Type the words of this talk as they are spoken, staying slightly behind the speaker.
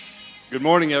Good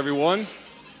morning, everyone.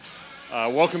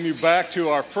 Welcome you back to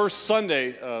our first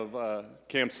Sunday of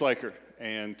Camp Sychar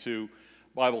and to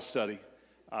Bible study.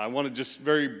 I want to just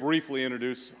very briefly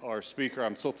introduce our speaker.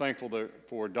 I'm so thankful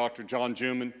for Dr. John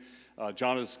Juman.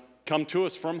 John has come to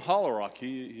us from Hollow Rock.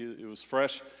 He was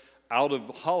fresh out of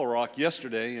Hollow Rock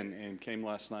yesterday and came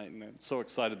last night, and I'm so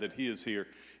excited that he is here.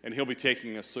 And he'll be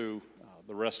taking us through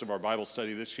the rest of our Bible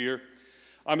study this year.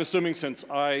 I'm assuming since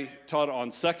I taught on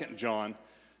 2nd John,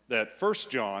 that 1st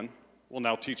John will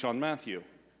now teach on Matthew.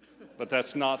 But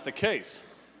that's not the case.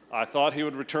 I thought he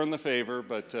would return the favor,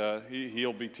 but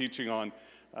he'll be teaching on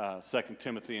 2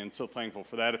 Timothy, and so thankful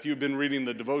for that. If you've been reading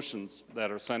the devotions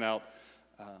that are sent out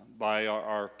by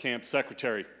our camp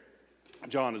secretary,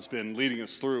 John has been leading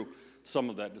us through some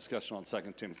of that discussion on 2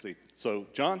 Timothy. So,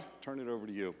 John, turn it over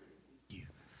to you.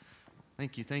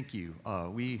 Thank you.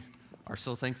 We are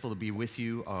so thankful to be with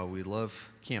you. We love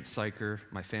Camp Sychar.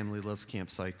 My family loves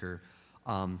Camp Sychar.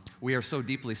 We are so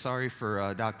deeply sorry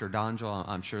for Dr. Donjel.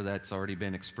 I'm sure that's already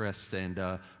been expressed, and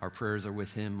our prayers are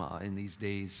with him in these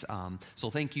days. So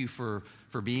thank you for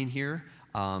being here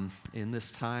in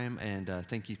this time, and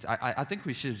thank you. I think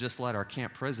we should just let our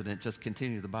camp president just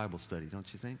continue the Bible study,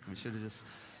 don't you think? We should have just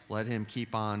let him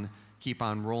keep on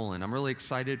rolling. I'm really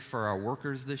excited for our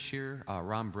workers this year,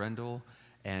 Ron Brendel,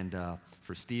 and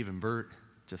for Steve and Bert.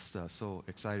 Just so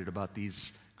excited about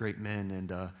these great men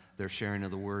and their sharing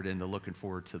of the word, and looking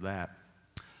forward to that.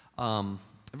 I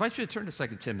invite you to turn to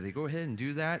 2 Timothy. Go ahead and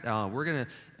do that. We're going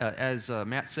to, as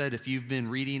Matt said, if you've been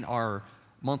reading our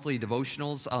monthly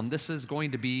devotionals, this is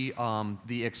going to be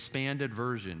the expanded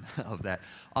version of that.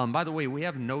 By the way, we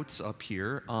have notes up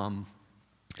here.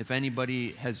 If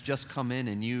anybody has just come in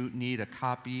and you need a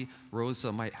copy,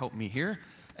 Rosa might help me here,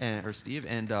 or Steve.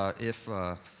 And if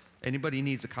anybody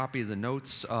needs a copy of the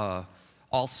notes,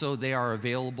 also they are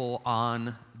available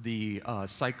on the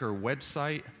Sychar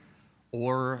website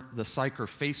or the Sychar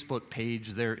Facebook page.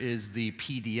 There is the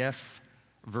PDF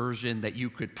version that you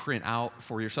could print out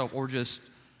for yourself, or just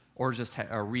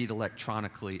read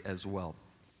electronically as well.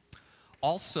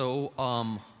 Also,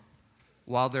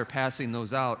 while they're passing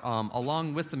those out,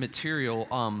 along with the material,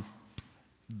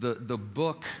 the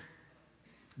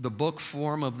book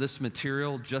form of this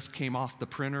material just came off the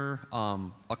printer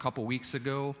a couple weeks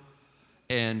ago,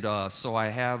 and so I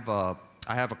have a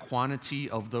quantity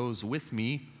of those with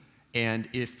me. And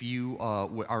if you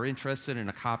are interested in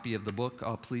a copy of the book,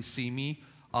 please see me.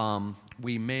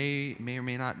 We may or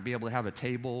may not be able to have a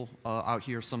table out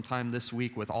here sometime this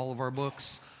week with all of our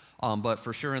books. But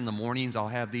for sure in the mornings I'll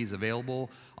have these available.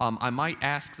 I might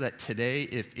ask that today,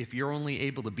 if you're only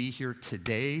able to be here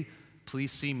today,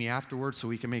 please see me afterwards so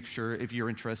we can make sure if you're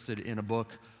interested in a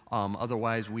book.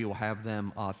 Otherwise, we will have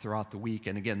them throughout the week.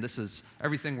 And again, this is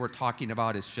everything we're talking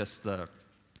about is just the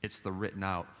written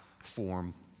out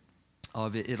form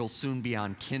of it. It'll soon be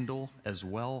on Kindle as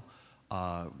well.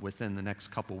 Within the next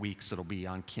couple weeks, it'll be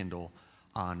on Kindle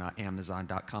on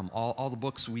Amazon.com. All the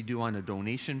books we do on a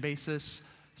donation basis.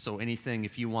 So anything,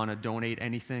 if you want to donate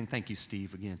anything, thank you,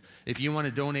 Steve, again. If you want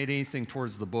to donate anything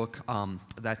towards the book,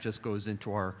 that just goes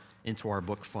into our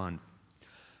book fund.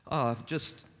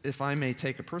 Just, if I may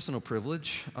take a personal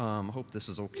privilege, hope this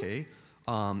is okay.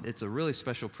 It's a really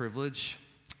special privilege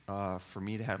for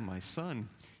me to have my son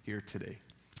here today.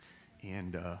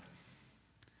 And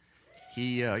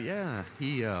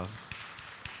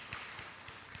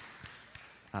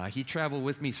he traveled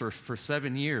with me for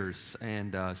 7 years,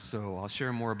 and so I'll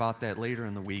share more about that later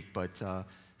in the week, but so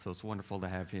it's wonderful to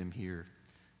have him here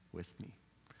with me.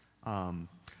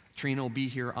 Trina will be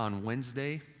here on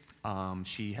Wednesday.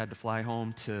 She had to fly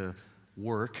home to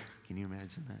work. Can you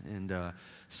imagine that? And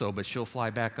but she'll fly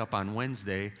back up on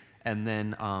Wednesday, and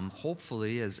then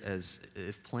hopefully, as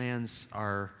if plans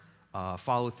are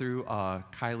follow through,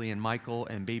 Kylie and Michael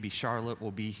and baby Charlotte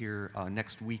will be here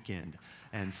next weekend.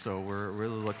 And so we're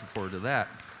really looking forward to that.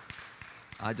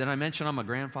 Did I mention I'm a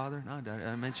grandfather? No, did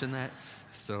I mention that?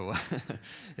 So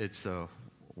it's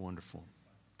wonderful.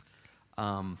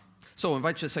 So I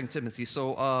invite you to 2 Timothy.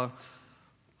 So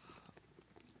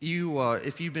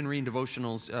if you've been reading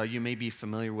devotionals, you may be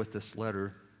familiar with this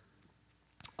letter.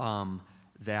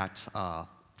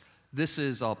 This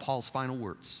is Paul's final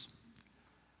words.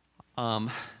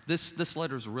 This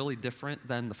letter is really different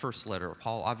than the first letter.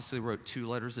 Paul obviously wrote 2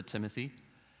 letters to Timothy,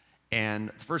 and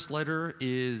the first letter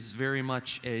is very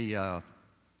much a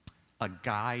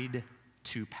guide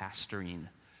to pastoring.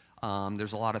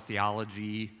 There's a lot of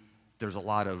theology. There's a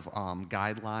lot of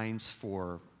guidelines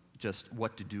for just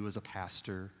what to do as a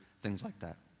pastor, things like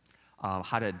that,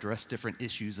 how to address different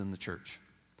issues in the church.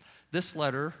 This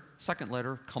letter, second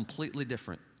letter, completely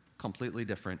different. completely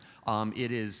different.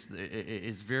 It is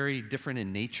very different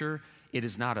in nature. It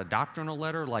is not a doctrinal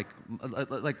letter. Like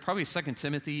probably 2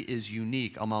 Timothy is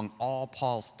unique among all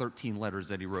Paul's 13 letters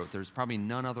that he wrote. There's probably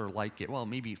none other like it. Well,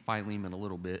 maybe Philemon a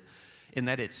little bit, in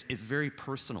that it's very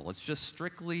personal. It's just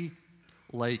strictly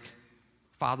like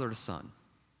father to son.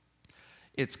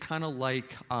 It's kind of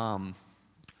like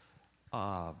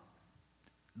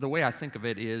the way I think of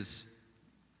it is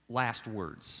last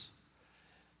words.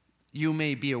 You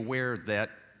may be aware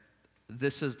that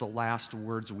this is the last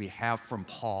words we have from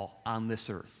Paul on this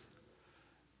earth.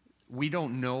 We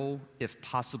don't know if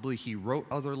possibly he wrote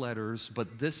other letters,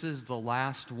 but this is the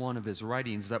last one of his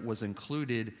writings that was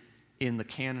included in the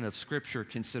canon of Scripture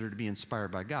considered to be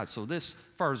inspired by God. So this,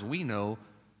 as far as we know,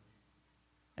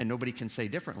 and nobody can say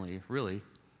differently, really,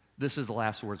 this is the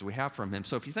last words we have from him.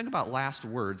 So if you think about last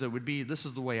words, it would be, this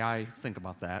is the way I think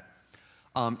about that.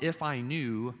 If I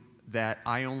knew that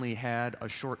I only had a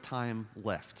short time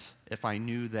left, if I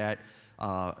knew that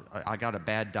I got a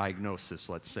bad diagnosis,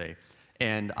 let's say,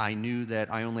 and I knew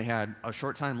that I only had a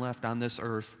short time left on this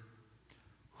earth,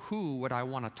 who would I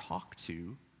want to talk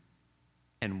to,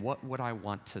 and what would I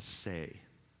want to say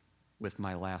with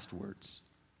my last words?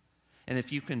 And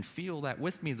if you can feel that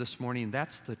with me this morning,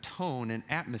 that's the tone and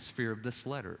atmosphere of this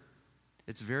letter.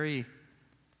 It's very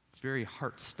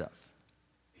heart stuff.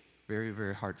 Very,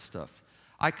 very heart stuff.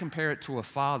 I compare it to a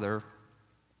father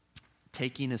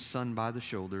taking his son by the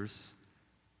shoulders,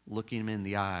 looking him in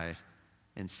the eye,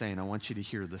 and saying, I want you to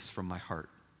hear this from my heart.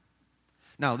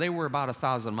 Now, they were about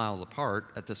 1,000 miles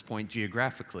apart at this point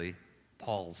geographically.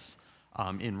 Paul's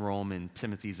in Rome and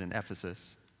Timothy's in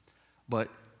Ephesus. But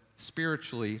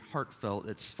spiritually, heartfelt,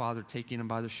 it's father taking him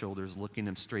by the shoulders, looking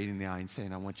him straight in the eye and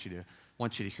saying, I want you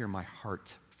to hear my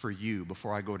heart for you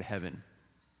before I go to heaven.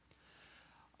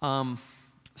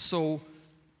 So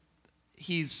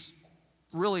he's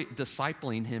really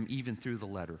discipling him even through the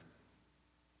letter.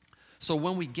 So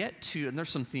when we get to, and there's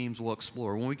some themes we'll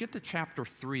explore, when we get to chapter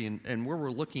 3 and where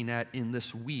we're looking at in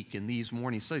this week, in these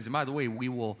morning studies, and by the way, we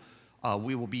will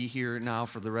be here now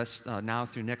for the rest, now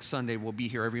through next Sunday, we'll be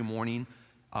here every morning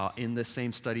in this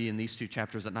same study in these two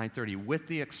chapters at 9:30, with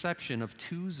the exception of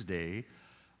Tuesday,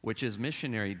 which is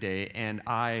Missionary Day, and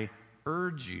I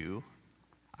urge you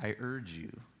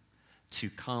to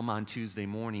come on Tuesday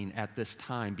morning at this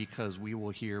time, because we will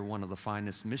hear one of the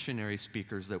finest missionary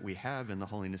speakers that we have in the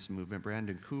Holiness Movement.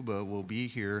 Brandon Kuba will be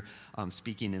here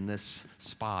speaking in this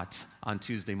spot on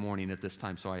Tuesday morning at this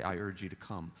time, so I urge you to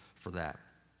come for that.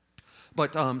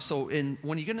 But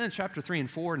when you get into chapter 3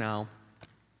 and 4 now,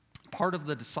 part of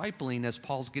the discipling as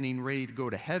Paul's getting ready to go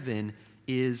to heaven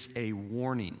is a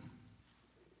warning.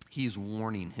 He's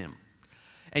warning him.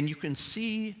 And you can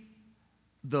see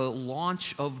the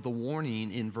launch of the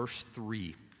warning in verse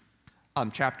 3.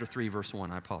 Chapter 3, verse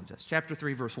 1, I apologize. Chapter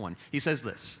 3, verse 1. He says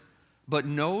this, but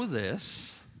know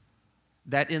this,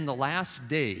 that in the last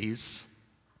days,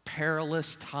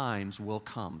 perilous times will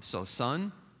come. So,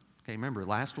 son, okay, remember,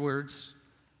 last words,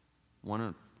 want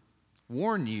to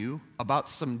warn you about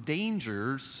some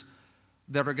dangers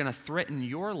that are going to threaten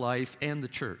your life and the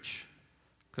church.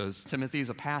 Because Timothy's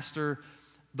a pastor.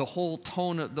 The whole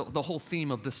tone, the whole theme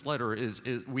of this letter is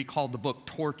we call the book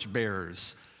Torch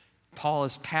Bearers. Paul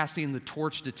is passing the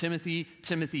torch to Timothy.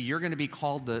 Timothy, you're going to be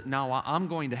called to, now I'm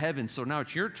going to heaven, so now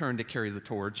it's your turn to carry the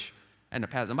torch and to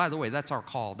pass. And by the way, that's our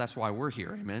call. That's why we're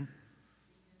here, amen?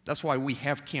 That's why we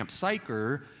have Camp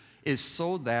Sychar, is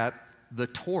so that the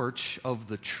torch of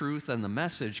the truth and the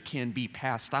message can be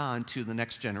passed on to the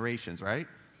next generations, right?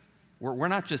 We're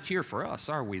not just here for us,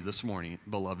 are we, this morning,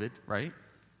 beloved, right?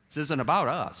 This isn't about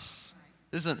us.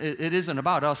 It isn't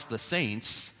about us, the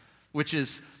saints, which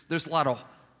is, there's a lot of,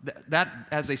 that,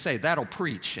 as they say, that'll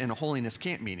preach in a holiness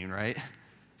camp meeting, right?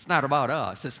 It's not about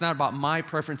us. It's not about my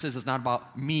preferences. It's not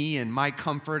about me and my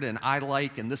comfort and I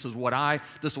like, and this is what I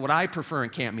prefer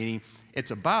in camp meeting.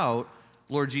 It's about,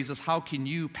 Lord Jesus, how can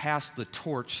you pass the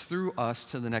torch through us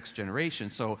to the next generation?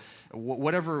 So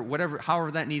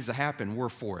however that needs to happen, we're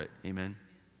for it. Amen.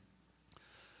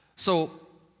 So,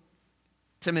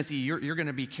 Timothy, you're going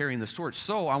to be carrying this torch.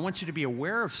 So I want you to be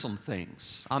aware of some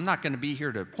things. I'm not going to be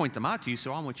here to point them out to you,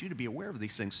 so I want you to be aware of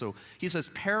these things. So he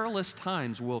says, perilous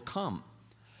times will come.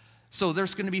 So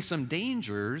there's going to be some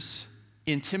dangers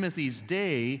in Timothy's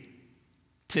day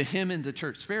to him and the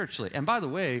church spiritually. And by the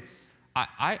way,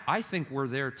 I think we're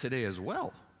there today as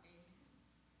well.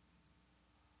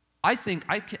 I think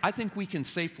we can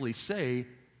safely say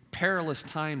perilous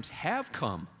times have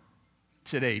come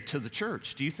today to the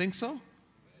church. Do you think so?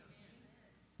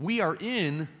 We are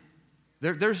in,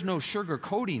 there's no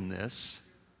sugarcoating this.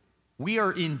 We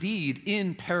are indeed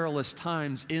in perilous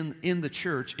times in the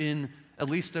church, at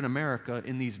least in America,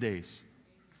 in these days.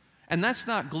 And that's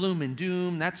not gloom and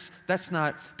doom. That's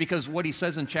not, because what he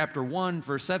says in chapter 1,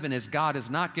 verse 7 is God has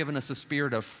not given us a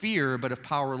spirit of fear, but of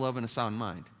power, love, and a sound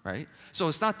mind, right? So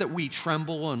it's not that we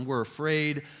tremble and we're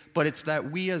afraid, but it's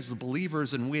that we as the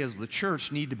believers and we as the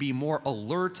church need to be more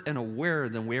alert and aware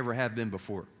than we ever have been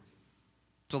before.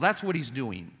 So that's what he's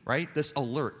doing, right? This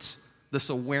alert, this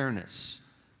awareness,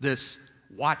 this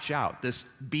watch out, this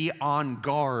be on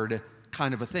guard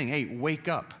kind of a thing. Hey, wake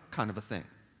up kind of a thing.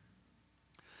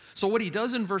 So what he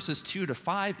does in verses 2 to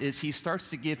 5 is he starts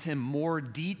to give him more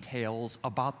details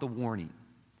about the warning.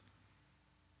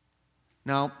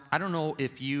 Now, I don't know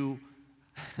if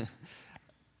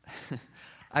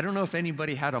I don't know if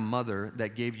anybody had a mother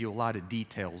that gave you a lot of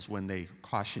details when they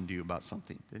cautioned you about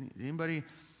something. Did anybody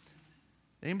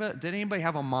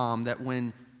have a mom that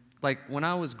when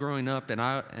I was growing up,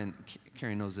 and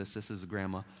Carrie knows this is a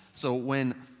grandma, so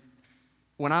when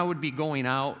I would be going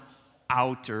out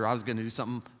or I was going to do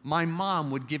something, my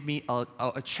mom would give me a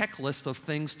checklist of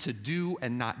things to do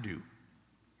and not do.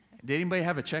 Did anybody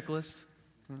have a checklist?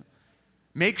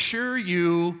 Make sure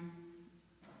you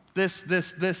this,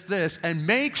 and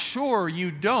make sure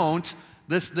you don't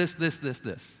this,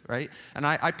 right? And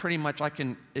I pretty much,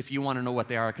 if you want to know what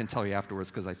they are, I can tell you afterwards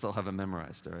because I still have it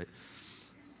memorized, all right?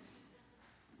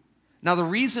 Now, the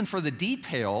reason for the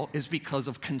detail is because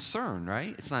of concern,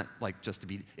 right? It's not like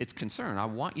it's concern. I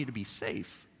want you to be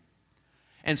safe.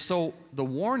 And so the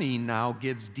warning now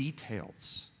gives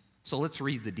details. So let's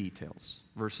read the details.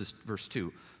 Verse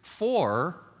 2.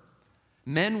 For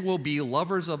men will be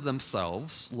lovers of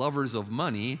themselves, lovers of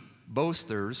money,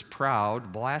 boasters,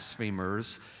 proud,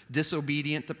 blasphemers,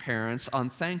 disobedient to parents,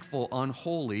 unthankful,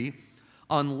 unholy,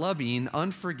 unloving,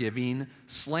 unforgiving,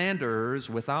 slanderers,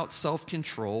 without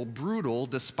self-control, brutal,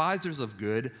 despisers of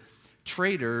good,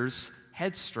 traitors,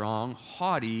 headstrong,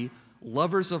 haughty,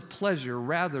 lovers of pleasure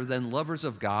rather than lovers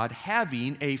of God,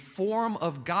 having a form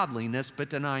of godliness but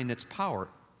denying its power.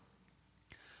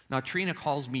 Now, Trina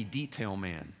calls me detail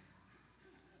man.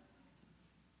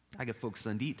 I get focused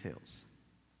on details.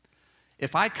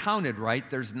 If I counted right,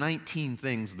 there's 19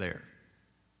 things there.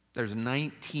 There's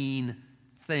 19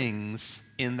 things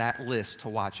in that list to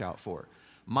watch out for.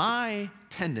 My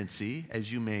tendency,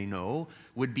 as you may know,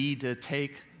 would be to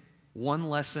take one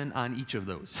lesson on each of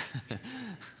those.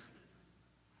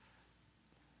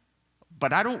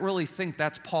 But I don't really think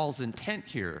that's Paul's intent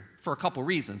here for a couple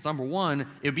reasons. Number one,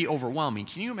 it would be overwhelming.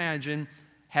 Can you imagine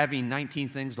having 19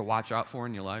 things to watch out for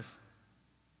in your life?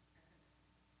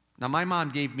 Now, my mom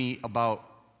gave me about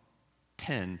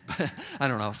 10. I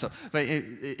don't know. But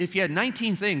if you had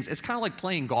 19 things, it's kind of like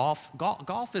playing golf.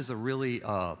 Golf is a really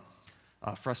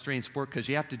frustrating sport because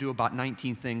you have to do about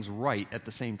 19 things right at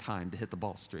the same time to hit the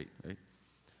ball straight, right?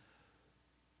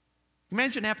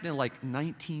 Imagine having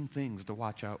 19 things to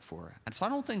watch out for. And so I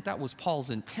don't think that was Paul's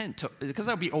intent, because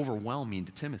that would be overwhelming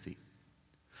to Timothy.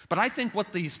 But I think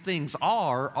what these things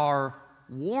are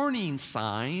warning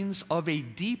signs of a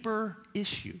deeper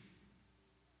issue.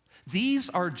 These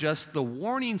are just the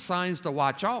warning signs to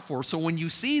watch out for. So when you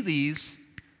see these,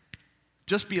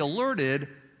 just be alerted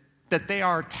that they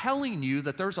are telling you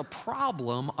that there's a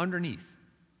problem underneath.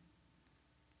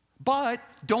 But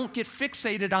don't get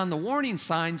fixated on the warning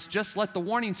signs. Just let the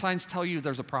warning signs tell you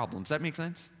there's a problem. Does that make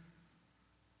sense?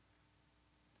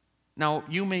 Now,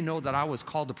 you may know that I was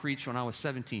called to preach when I was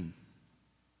 17,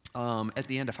 at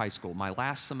the end of high school. My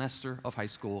last semester of high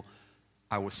school,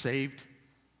 I was saved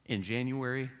in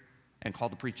January and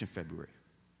called to preach in February.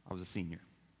 I was a senior.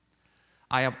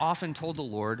 I have often told the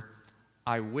Lord,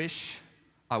 I wish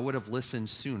I would have listened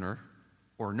sooner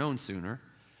or known sooner,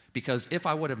 because if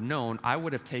I would have known, I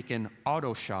would have taken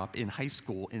auto shop in high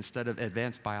school instead of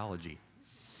advanced biology.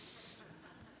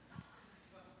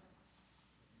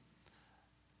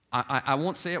 I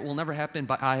won't say it will never happen,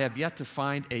 but I have yet to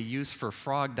find a use for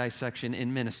frog dissection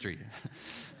in ministry.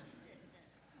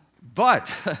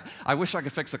 But I wish I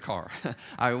could fix a car.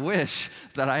 I wish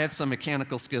that I had some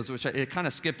mechanical skills, which it kind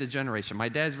of skipped a generation. My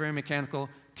dad's very mechanical,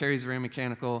 Carrie's very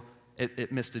mechanical.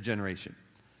 It missed a generation.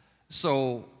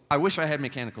 So I wish I had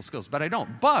mechanical skills, but I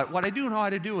don't. But what I do know how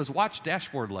to do is watch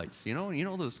dashboard lights. You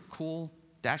know those cool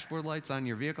dashboard lights on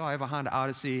your vehicle? I have a Honda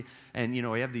Odyssey, and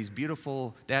we have these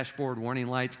beautiful dashboard warning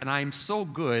lights, and I'm so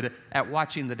good at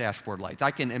watching the dashboard lights.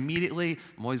 I can immediately,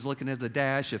 I'm always looking at the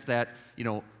dash, if that,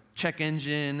 check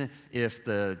engine, if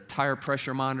the tire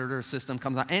pressure monitor system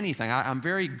comes on, anything. I'm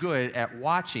very good at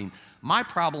watching. My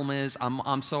problem is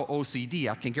I'm so OCD,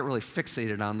 I can get really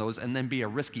fixated on those and then be a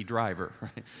risky driver,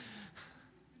 right?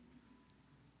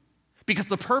 Because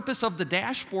the purpose of the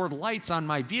dashboard lights on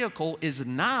my vehicle is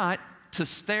not to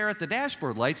stare at the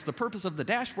dashboard lights. The purpose of the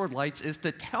dashboard lights is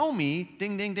to tell me,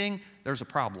 ding, ding, ding, there's a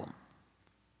problem.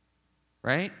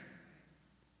 Right?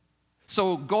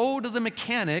 So go to the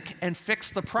mechanic and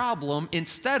fix the problem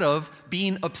instead of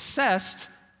being obsessed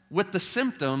with the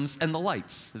symptoms and the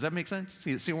lights. Does that make sense?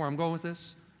 See where I'm going with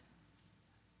this?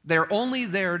 They're only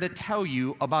there to tell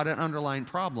you about an underlying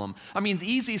problem. I mean,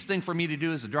 the easiest thing for me to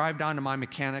do is to drive down to my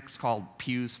mechanics called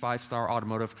Pew's 5-Star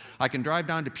Automotive. I can drive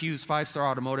down to Pew's 5-Star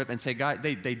Automotive and say, "Guy,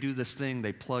 they do this thing,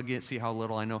 they plug it, see how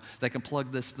little I know. They can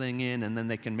plug this thing in and then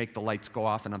they can make the lights go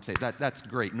off." And I'm saying, that's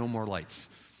great, no more lights.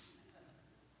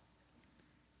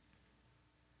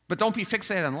 But don't be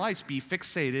fixated on lights, be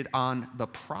fixated on the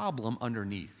problem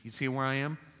underneath. You see where I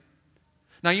am?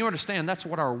 Now, you understand that's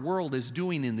what our world is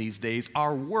doing in these days.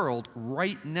 Our world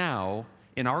right now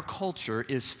in our culture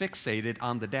is fixated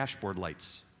on the dashboard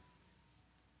lights.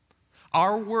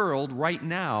 Our world right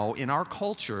now in our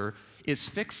culture is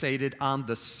fixated on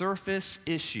the surface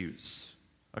issues.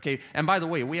 Okay, and by the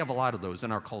way, we have a lot of those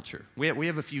in our culture. We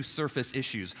have a few surface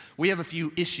issues. We have a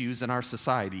few issues in our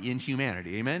society, in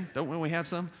humanity. Amen? Don't we have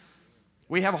some?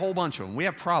 We have a whole bunch of them. We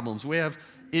have problems. We have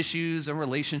issues and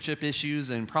relationship issues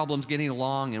and problems getting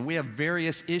along, and we have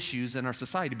various issues in our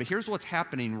society. But here's what's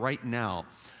happening right now.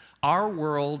 Our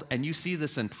world, and you see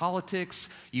this in politics,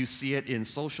 you see it in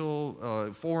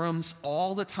social forums,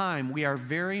 all the time, we are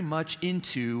very much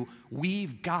into,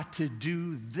 we've got to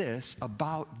do this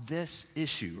about this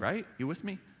issue, right? You with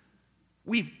me?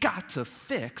 We've got to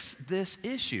fix this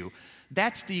issue.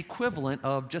 That's the equivalent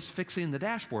of just fixing the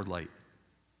dashboard light.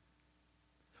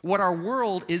 What our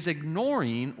world is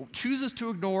ignoring, chooses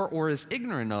to ignore, or is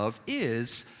ignorant of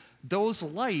is those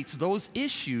lights, those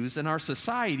issues in our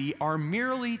society are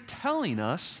merely telling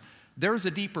us there's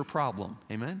a deeper problem.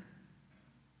 Amen?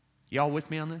 Y'all with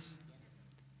me on this?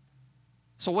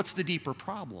 So what's the deeper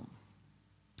problem?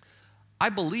 I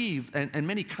believe, and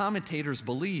many commentators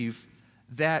believe,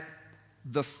 that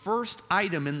the first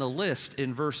item in the list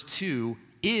in verse 2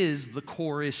 is the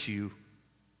core issue.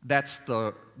 That's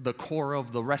the core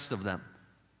of the rest of them.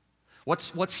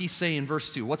 What's he say in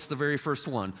verse 2? What's the very first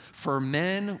one? For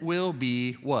men will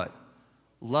be what?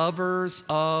 Lovers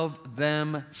of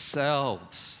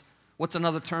themselves. What's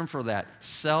another term for that?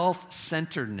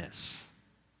 Self-centeredness.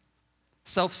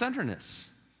 Self-centeredness.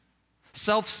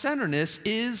 Self-centeredness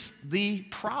is the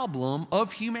problem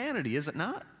of humanity, is it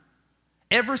not?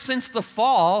 Ever since the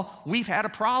fall, we've had a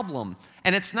problem.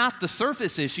 And it's not the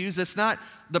surface issues. It's not,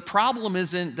 the problem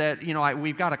isn't that,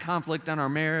 we've got a conflict in our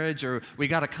marriage, or we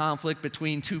got a conflict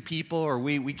between two people, or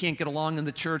we can't get along in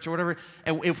the church, or whatever.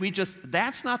 And if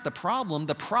that's not the problem.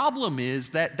 The problem is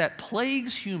that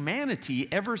plagues humanity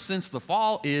ever since the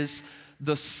fall is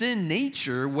the sin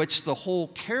nature, which the whole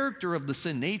character of the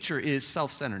sin nature is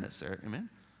self-centeredness. Amen?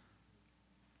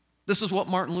 This is what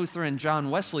Martin Luther and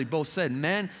John Wesley both said.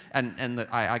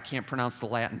 I can't pronounce the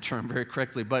Latin term very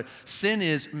correctly, but sin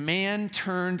is man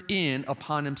turned in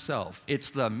upon himself.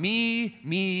 It's the me,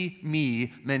 me,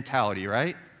 me mentality,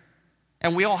 right?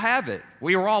 And we all have it.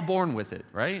 We were all born with it,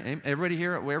 right? Everybody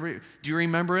here, do you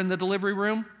remember in the delivery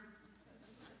room?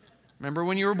 Remember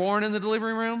when you were born in the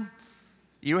delivery room?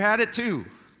 You had it too.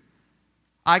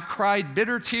 I cried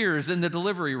bitter tears in the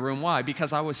delivery room. Why?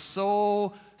 Because I was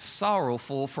so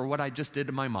sorrowful for what I just did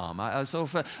to my mom.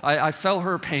 I felt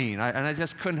her pain, and I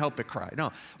just couldn't help but cry.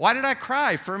 No. Why did I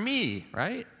cry? For me,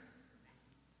 right?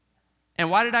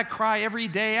 And why did I cry every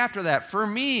day after that? For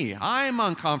me. I'm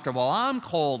uncomfortable. I'm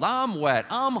cold. I'm wet.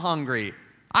 I'm hungry.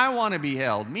 I want to be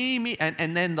held. Me.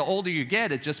 And then the older you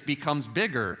get, it just becomes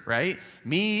bigger, right?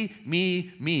 Me,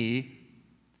 me, me.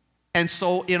 And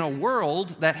so in a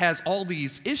world that has all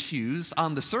these issues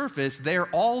on the surface, they're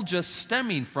all just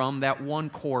stemming from that one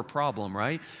core problem,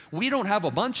 right? We don't have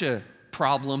a bunch of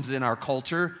problems in our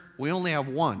culture. We only have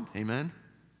one, amen?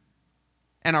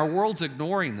 And our world's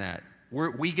ignoring that.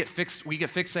 We get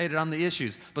fixated on the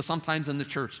issues, but sometimes in the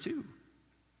church too,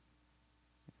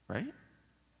 right?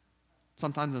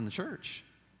 Sometimes in the church.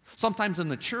 Sometimes in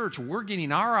the church, we're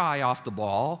getting our eye off the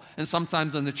ball, and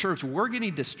sometimes in the church, we're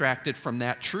getting distracted from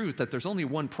that truth that there's only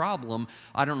one problem.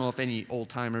 I don't know if any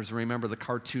old-timers remember the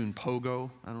cartoon Pogo.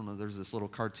 I don't know, there's this little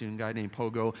cartoon guy named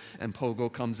Pogo, and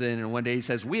Pogo comes in, and one day he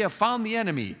says, "We have found the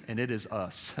enemy," and it is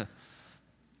us.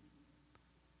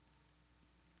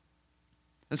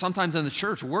 And sometimes in the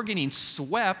church, we're getting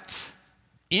swept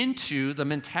into the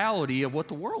mentality of what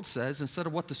the world says instead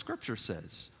of what the Scripture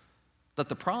says. That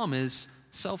the problem is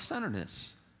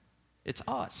self-centeredness. It's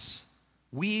us.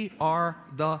 We are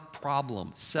the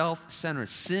problem. Self-centered.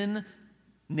 Sin,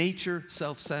 nature,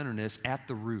 self-centeredness at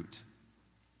the root.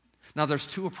 Now, there's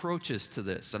two approaches to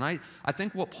this, and I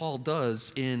think what Paul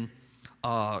does in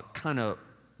kind of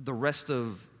the rest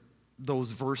of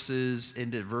those verses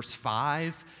into verse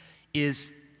 5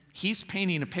 is he's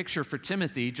painting a picture for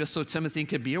Timothy just so Timothy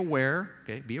can be aware,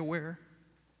 okay, be aware.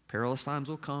 Perilous times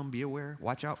will come, be aware,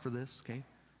 watch out for this, okay?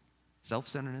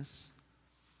 Self-centeredness.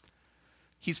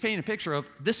 He's painting a picture of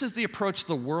this is the approach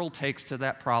the world takes to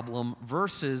that problem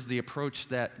versus the approach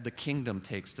that the kingdom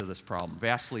takes to this problem.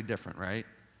 Vastly different, right?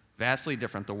 Vastly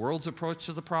different. The world's approach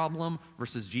to the problem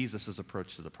versus Jesus'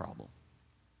 approach to the problem.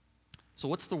 So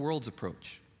what's the world's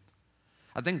approach?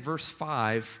 I think verse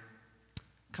 5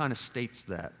 kind of states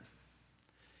that.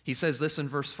 He says this in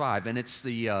verse 5, and it's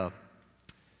the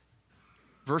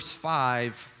verse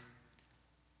 5,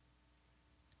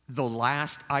 the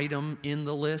last item in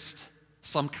the list,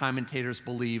 some commentators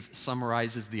believe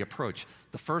summarizes the approach.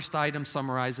 The first item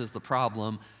summarizes the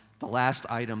problem. The last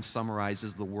item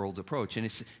summarizes the world's approach.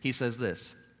 And he says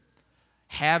this,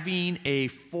 having a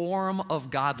form of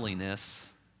godliness,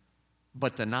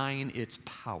 but denying its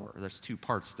power. There's two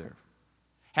parts there.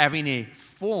 Having a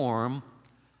form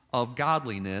of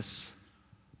godliness,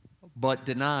 but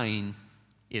denying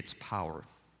its power.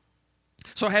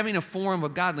 So having a form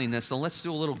of godliness, now let's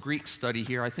do a little Greek study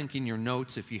here. I think in your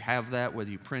notes, if you have that, whether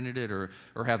you printed it or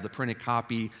have the printed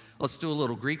copy, let's do a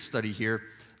little Greek study here.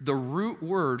 The root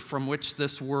word from which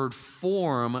this word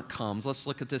form comes, let's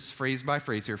look at this phrase by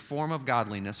phrase here. Form of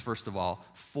godliness, first of all.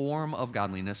 Form of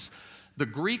godliness. The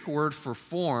Greek word for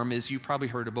form, as you probably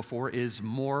heard it before, is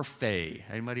morphe.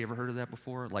 Anybody ever heard of that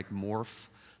before? Like morph?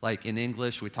 Like in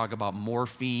English, we talk about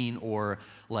morphine, or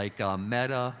like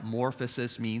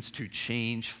metamorphosis means to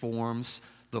change forms,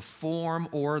 the form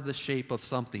or the shape of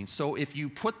something. So if you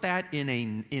put that in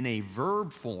a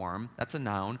verb form, that's a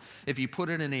noun. If you put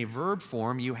it in a verb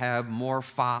form, you have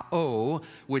morphao,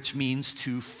 which means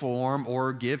to form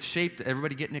or give shape.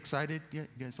 Everybody getting excited? Yeah,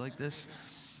 you guys like this?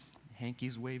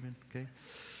 Hanky's waving, okay.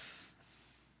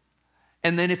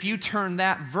 And then if you turn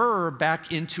that verb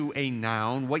back into a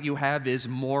noun, what you have is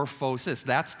morphosis.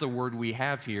 That's the word we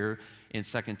have here in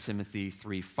 2 Timothy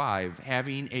 3:5.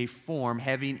 Having a form,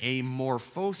 having a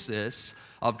morphosis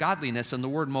of godliness. And the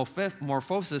word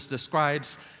morphosis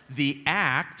describes the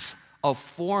act of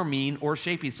forming or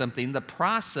shaping something, the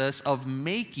process of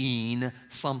making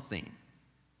something.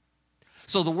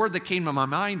 So the word that came to my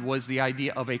mind was the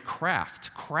idea of a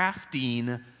craft,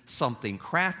 crafting something,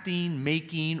 crafting,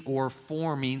 making, or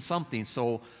forming something.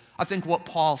 So I think what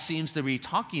Paul seems to be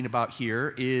talking about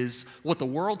here is what the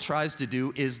world tries to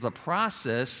do is the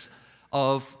process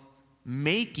of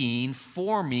making,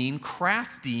 forming,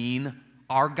 crafting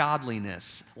our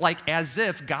godliness. Like as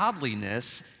if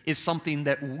godliness is something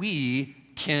that we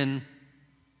can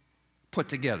put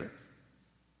together.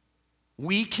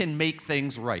 We can make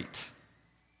things right.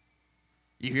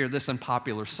 You hear this in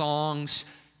popular songs,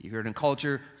 you hear it in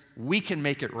culture. We can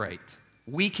make it right.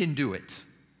 We can do it.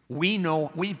 We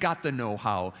know, we've got the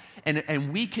know-how.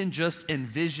 And we can just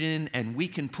envision and we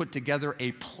can put together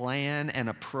a plan and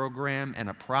a program and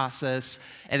a process.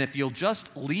 And if you'll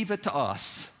just leave it to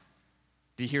us,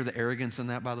 do you hear the arrogance in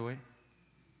that, by the way?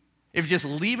 If you just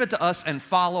leave it to us and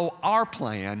follow our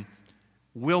plan,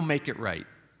 we'll make it right.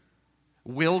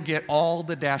 We'll get all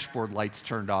the dashboard lights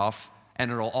turned off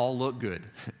and it'll all look good.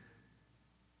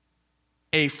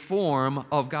 A form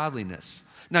of godliness.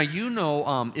 Now, you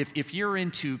know, if you're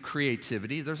into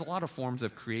creativity, there's a lot of forms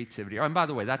of creativity. And by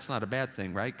the way, that's not a bad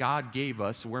thing, right? God gave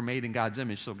us, we're made in God's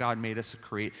image, so God made us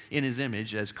in His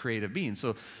image as creative beings.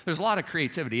 So there's a lot of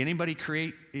creativity. Anybody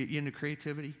into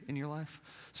creativity in your life?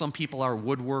 Some people are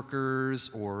woodworkers,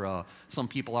 or some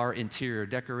people are interior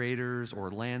decorators,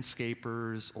 or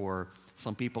landscapers, or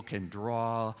some people can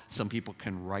draw, some people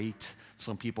can write,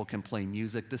 some people can play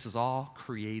music. This is all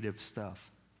creative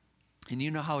stuff. And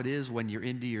you know how it is when you're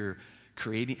into your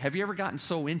creating. Have you ever gotten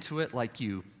so into it like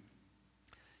you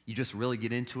just really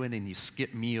get into it and you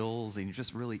skip meals and you're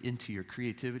just really into your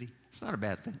creativity? It's not a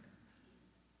bad thing.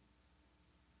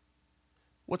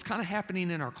 What's kind of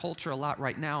happening in our culture a lot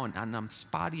right now, and I'm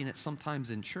spotting it sometimes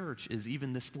in church, is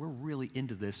even this, we're really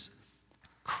into this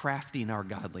crafting our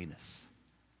godliness.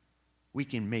 We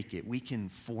can make it, we can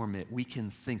form it, we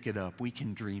can think it up, we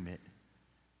can dream it,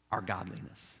 our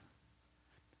godliness.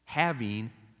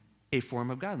 Having a form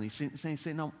of godliness.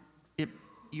 Say, no,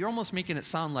 you're almost making it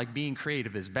sound like being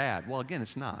creative is bad. Well, again,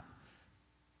 it's not.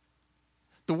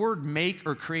 The word make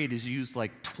or create is used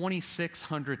like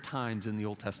 2,600 times in the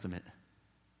Old Testament.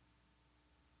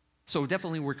 So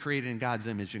definitely we're created in God's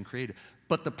image and created.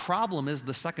 But the problem is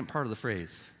the second part of the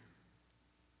phrase.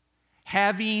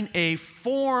 Having a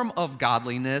form of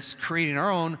godliness, creating our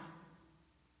own,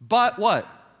 but what?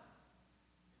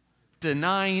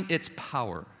 denying its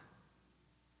power.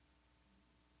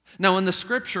 Now, in the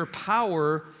scripture,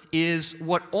 power is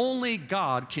what only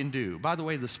God can do. By the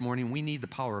way, this morning, we need the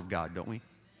power of God, don't we?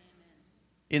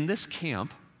 In this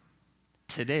camp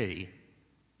today,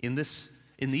 in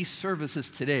these services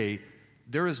today,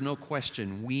 there is no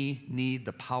question we need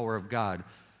the power of God.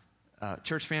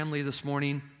 Church family, this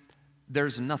morning,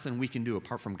 there's nothing we can do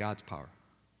apart from God's power.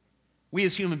 We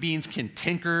as human beings can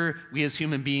tinker. We as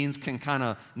human beings can kind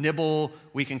of nibble.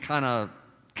 We can kind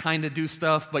of do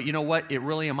stuff. But you know what? It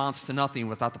really amounts to nothing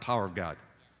without the power of God.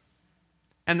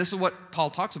 And this is what Paul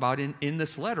talks about in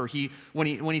this letter. When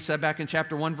he said back in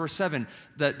chapter 1, verse 7,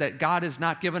 that God has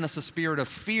not given us a spirit of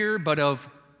fear, but of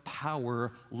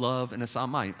power, love, and a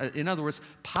sound mind. In other words,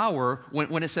 power,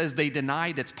 when it says they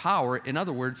denied its power, in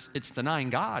other words, it's denying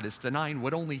God. It's denying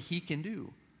what only He can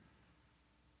do.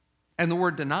 And the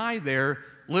word deny there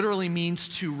literally means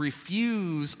to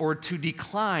refuse or to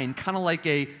decline, kind of like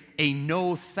a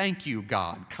no thank you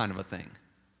God kind of a thing.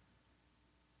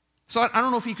 So I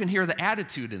don't know if you can hear the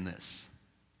attitude in this.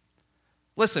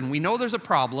 Listen, we know there's a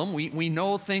problem. We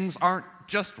know things aren't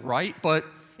just right, but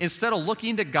instead of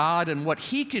looking to God and what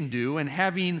He can do and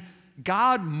having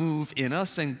God move in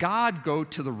us and God go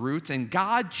to the roots and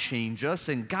God change us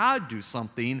and God do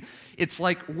something, it's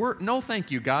like, no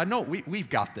thank you, God. No, we've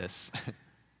got this.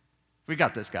 We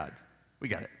got this, God. We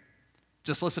got it.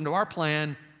 Just listen to our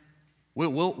plan.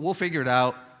 We'll figure it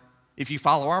out. If you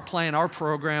follow our plan, our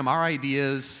program, our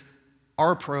ideas,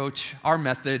 our approach, our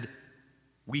method,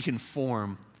 we can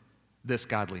form this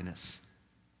godliness.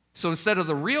 So instead of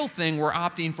the real thing, we're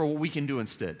opting for what we can do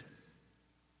instead.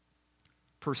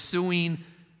 Pursuing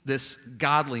this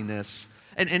godliness.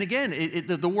 And again,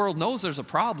 the world knows there's a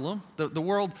problem. The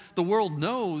world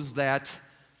knows that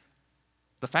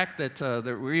the fact that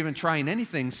we're even trying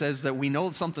anything says that we know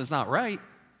something's not right.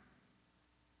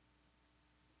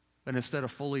 But instead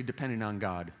of fully depending on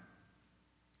God,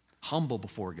 humble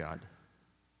before God,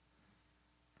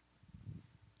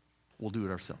 we'll do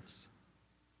it ourselves.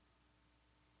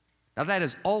 Now that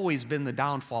has always been the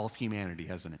downfall of humanity,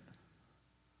 hasn't it?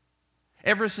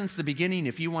 Ever since the beginning,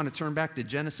 if you want to turn back to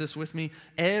Genesis with me,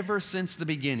 ever since the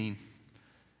beginning,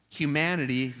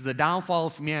 humanity, the downfall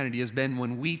of humanity has been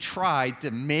when we tried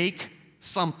to make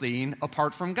something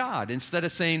apart from God. Instead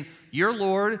of saying, "You're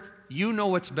Lord, you know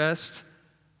what's best.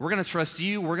 We're going to trust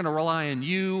you. We're going to rely on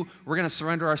you. We're going to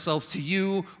surrender ourselves to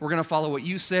you. We're going to follow what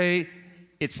you say."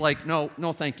 It's like, no,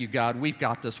 thank you, God. We've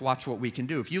got this. Watch what we can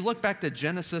do. If you look back to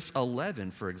Genesis 11,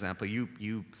 for example,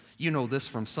 you know this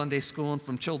from Sunday school and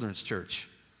from children's church.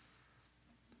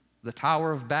 The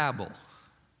Tower of Babel.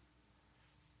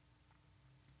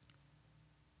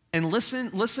 And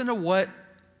listen to what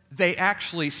they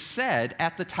actually said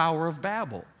at the Tower of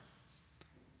Babel.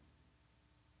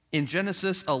 In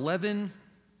Genesis 11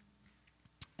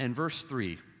 and verse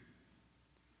 3.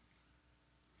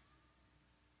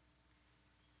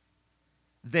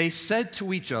 They said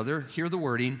to each other, hear the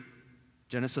wording,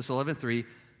 Genesis 11:3,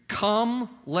 "Come,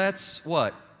 let's"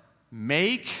 what?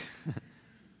 "Make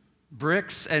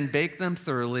bricks and bake them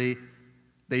thoroughly."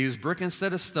 They used brick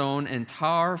instead of stone and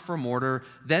tar for mortar.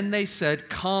 Then they said,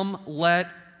 "Come,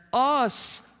 let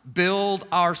us build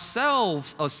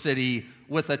ourselves a city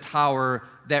with a tower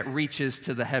that reaches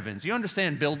to the heavens." You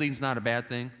understand building's not a bad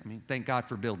thing? I mean, thank God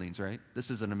for buildings, right?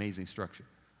 This is an amazing structure.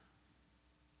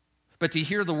 But to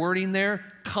hear the wording there,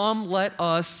 "Come, let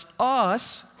us,"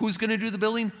 who's going to do the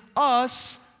building?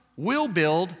 Us will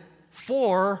build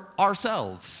for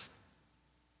ourselves.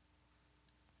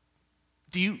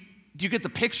 Do you get the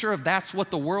picture of that's what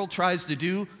the world tries to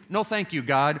do? No, thank you,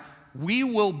 God. We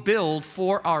will build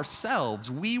for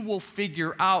ourselves. We will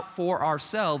figure out for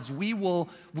ourselves. We will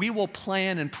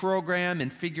plan and program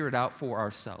and figure it out for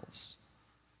ourselves.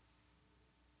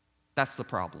 That's the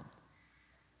problem.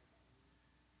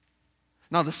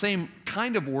 Now, the same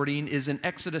kind of wording is in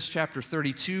Exodus chapter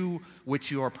 32,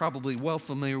 which you are probably well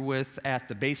familiar with at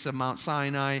the base of Mount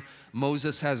Sinai.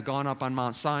 Moses has gone up on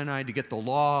Mount Sinai to get the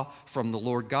law from the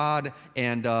Lord God,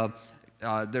 and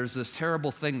there's this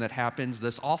terrible thing that happens,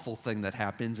 this awful thing that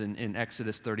happens in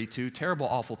Exodus 32, terrible,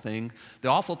 awful thing. The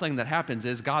awful thing that happens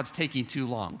is God's taking too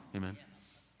long. Amen.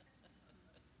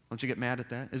 Don't you get mad at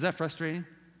that? Is that frustrating?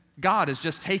 God is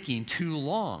just taking too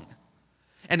long.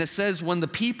 And it says when the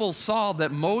people saw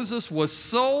that Moses was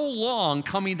so long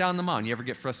coming down the mountain. You ever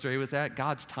get frustrated with that?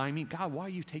 God's timing. God, why are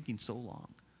you taking so long?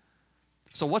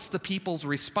 So what's the people's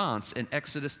response in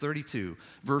Exodus 32,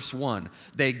 verse 1?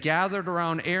 They gathered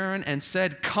around Aaron and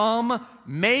said, "Come,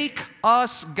 make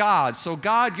us gods." So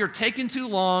God, you're taking too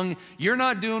long. You're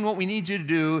not doing what we need you to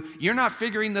do. You're not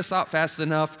figuring this out fast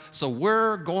enough. So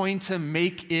we're going to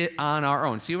make it on our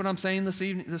own. See what I'm saying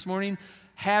this morning?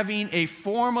 Having a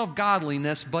form of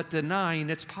godliness but denying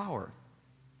its power.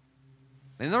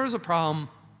 And there was a problem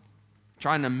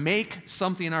trying to make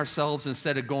something ourselves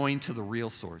instead of going to the real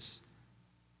source.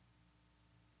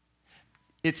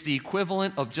 It's the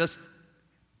equivalent of just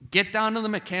get down to the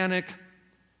mechanic,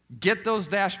 get those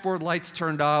dashboard lights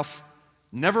turned off.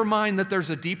 Never mind that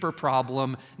there's a deeper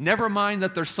problem. Never mind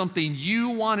that there's something you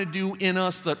want to do in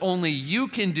us that only you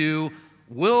can do.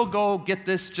 We'll go get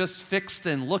this just fixed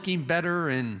and looking better,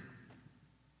 and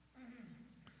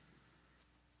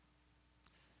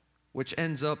which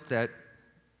ends up that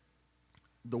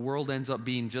the world ends up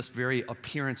being just very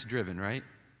appearance driven, right?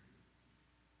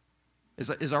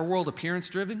 Is our world appearance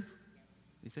driven?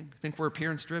 Yes. You think we're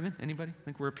appearance driven? Anybody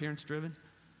think we're appearance driven?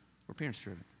 We're appearance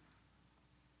driven.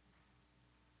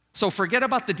 So forget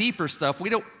about the deeper stuff.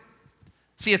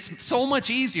 See, it's so much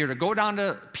easier to go down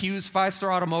to Pew's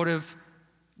 5-Star Automotive.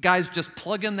 Guys, just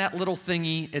plug in that little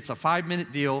thingy. It's a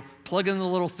 5-minute deal. Plug in the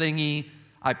little thingy.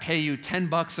 I pay you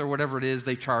 $10 or whatever it is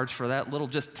they charge for that little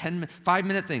just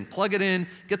 5-minute thing. Plug it in,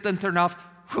 get them turned off.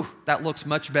 Whew, that looks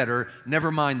much better. Never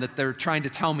mind that they're trying to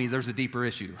tell me there's a deeper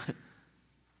issue.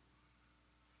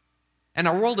 And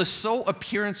our world is so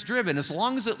appearance-driven. As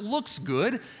long as it looks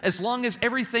good, as long as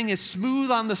everything is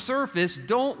smooth on the surface,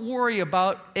 don't worry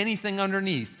about anything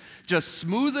underneath. Just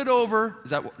smooth it over.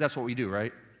 That's what we do,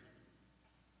 right?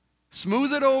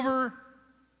 Smooth it over,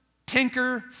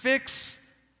 tinker, fix,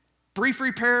 brief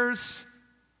repairs,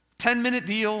 10-minute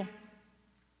deal.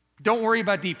 Don't worry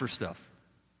about deeper stuff.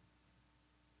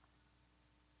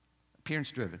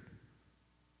 Appearance-driven.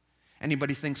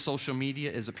 Anybody think social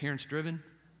media is appearance-driven?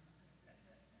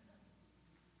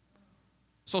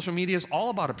 Social media is all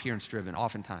about appearance-driven,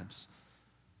 oftentimes.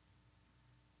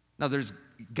 Now, there's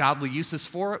godly uses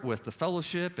for it with the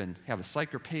fellowship and have a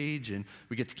psycher page, and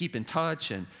we get to keep in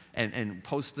touch and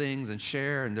post things and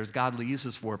share, and there's godly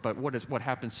uses for it. But what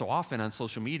happens so often on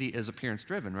social media is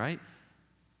appearance-driven, right?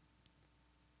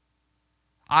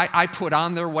 I put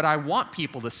on there what I want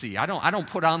people to see. I don't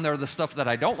put on there the stuff that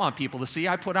I don't want people to see.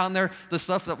 I put on there the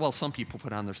stuff that, well, some people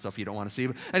put on their stuff you don't want to see.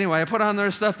 But anyway, I put on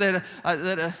there stuff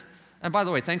that and by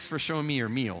the way, thanks for showing me your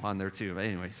meal on there too. But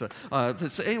anyway, so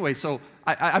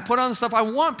I put on the stuff I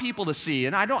want people to see,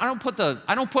 and I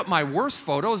don't put my worst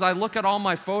photos. I look at all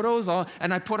my photos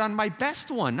and I put on my best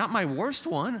one, not my worst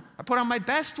one. I put on my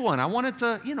best one. I want it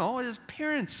to, as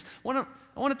parents, I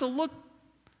want it to look.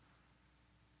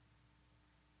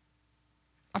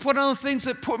 I put on the things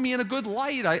that put me in a good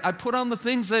light. I put on the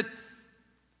things that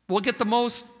will get the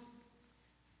most.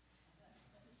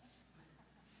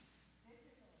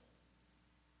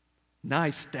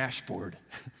 Nice dashboard.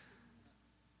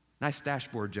 Nice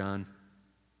dashboard, John.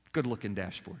 Good looking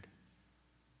dashboard.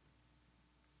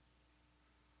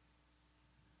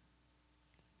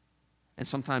 And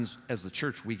sometimes as the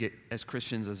church, as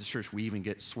Christians, as a church, we even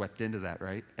get swept into that,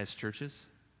 right? As churches.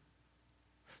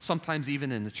 Sometimes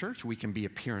even in the church, we can be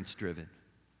appearance-driven,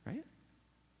 right?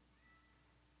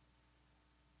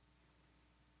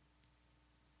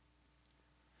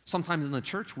 Sometimes in the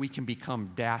church, we can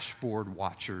become dashboard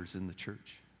watchers in the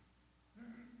church.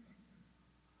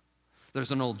 There's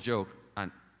an old joke.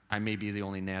 I may be the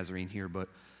only Nazarene here, but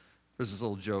there's this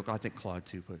old joke. I think Claude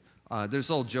too, but there's this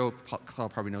old joke.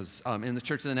 Claude probably knows this. In the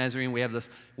Church of the Nazarene, we have this.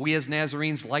 We as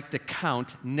Nazarenes like to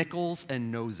count nickels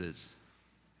and noses.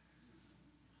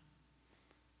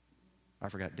 I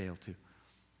forgot Dale too.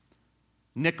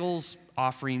 Nickels,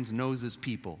 offerings, noses,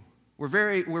 people. We're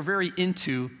very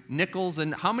into nickels.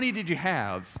 And how many did you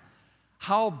have?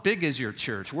 How big is your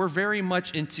church? We're very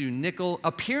much into nickel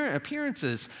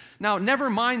appearances. Now, never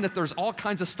mind that there's all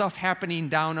kinds of stuff happening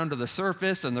down under the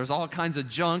surface, and there's all kinds of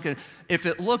junk. And if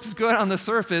it looks good on the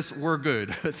surface, we're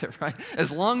good, right?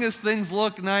 As long as things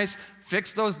look nice,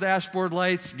 fix those dashboard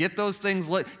lights, get those things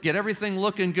lit, get everything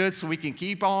looking good so we can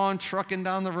keep on trucking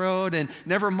down the road, and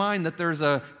never mind that there's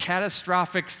a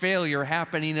catastrophic failure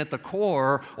happening at the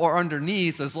core or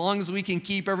underneath. As long as we can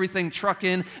keep everything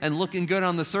trucking and looking good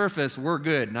on the surface, we're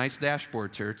good. Nice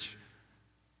dashboard, church.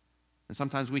 And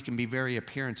sometimes we can be very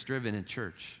appearance-driven in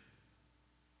church.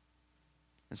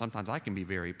 And sometimes I can be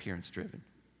very appearance-driven.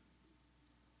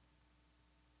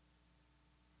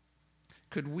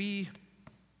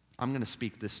 I'm going to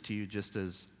speak this to you just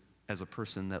as a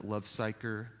person that loves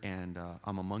Syker and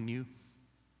I'm among you.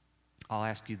 I'll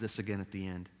ask you this again at the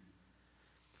end.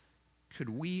 could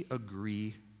we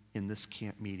agree in this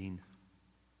camp meeting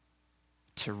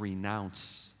to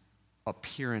renounce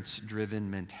appearance-driven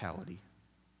mentality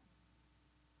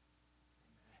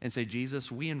and say,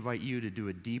 Jesus, we invite you to do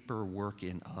a deeper work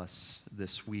in us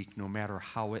this week, no matter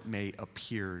how it may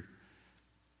appear.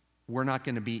 We're not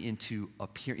going to be into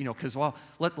appear, because,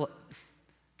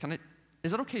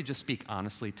 is it okay to just speak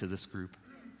honestly to this group,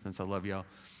 since I love y'all?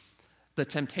 The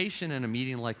temptation in a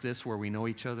meeting like this where we know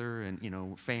each other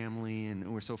and, family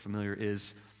and we're so familiar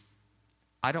is,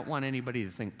 I don't want anybody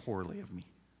to think poorly of me.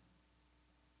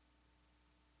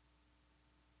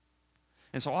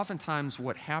 And so oftentimes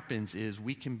what happens is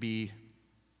we can be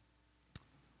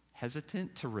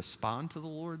hesitant to respond to the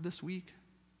Lord this week.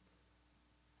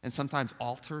 And sometimes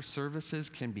altar services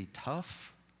can be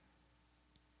tough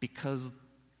because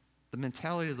the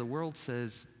mentality of the world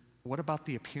says, what about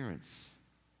the appearance?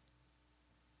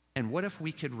 And what if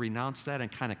we could renounce that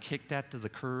and kind of kick that to the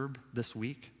curb this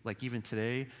week, like even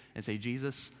today, and say,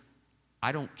 Jesus,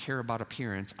 I don't care about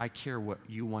appearance. I care what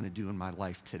you want to do in my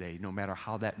life today, no matter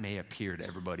how that may appear to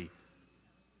everybody.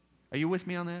 Are you with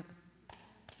me on that?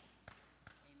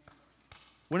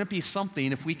 Wouldn't it be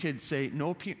something if we could say,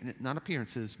 not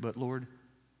appearances, but Lord,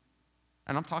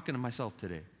 and I'm talking to myself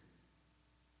today.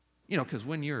 Because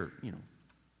when you're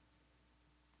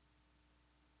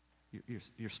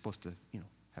supposed to,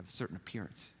 have a certain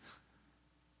appearance.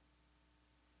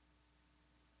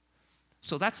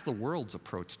 So that's the world's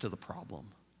approach to the problem.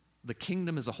 The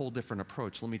kingdom is a whole different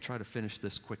approach. Let me try to finish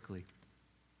this quickly.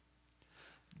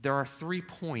 There are 3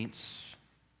 points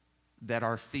that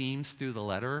are themes through the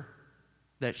letter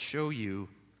that show you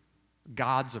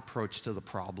God's approach to the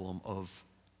problem of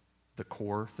the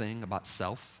core thing about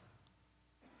self.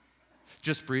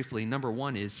 Just briefly, number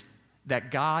 1 is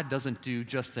that God doesn't do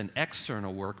just an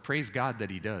external work. Praise God that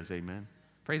he does, amen.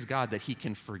 Praise God that he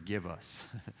can forgive us.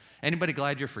 Anybody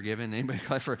glad you're forgiven? Anybody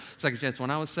glad for a second chance? When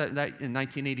I was set that in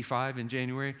 1985 in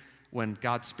January, when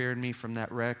God spared me from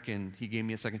that wreck and he gave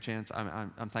me a second chance,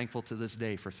 I'm thankful to this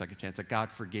day for a second chance that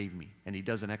God forgave me and he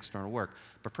does an external work.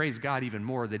 But praise God even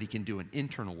more that he can do an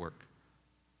internal work.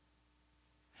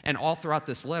 And all throughout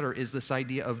this letter is this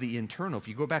idea of the internal. If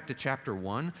you go back to chapter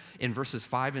 1, in verses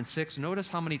 5 and 6, notice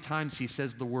how many times he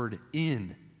says the word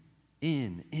in.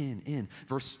 Chapter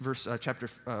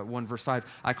 1, verse 5,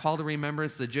 I call to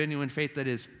remembrance the genuine faith that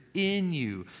is in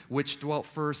you, which dwelt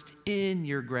first in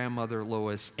your grandmother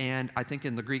Lois, and I think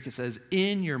in the Greek it says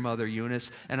in your mother Eunice,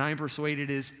 and I am persuaded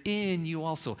is in you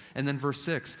also. And then verse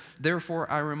 6, therefore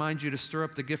I remind you to stir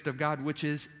up the gift of God which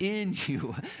is in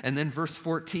you. And then verse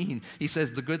 14, he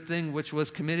says the good thing which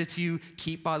was committed to you,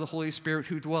 keep by the Holy Spirit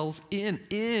who dwells in.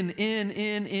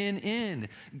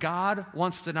 God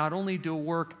wants to not only do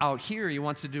work out here, he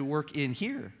wants to do work in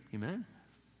here. Amen?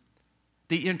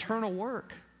 The internal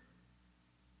work.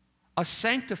 A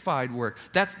sanctified work.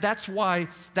 That's why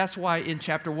in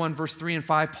chapter 1, verse 3 and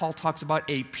 5, Paul talks about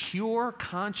a pure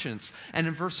conscience. And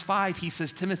in verse 5, he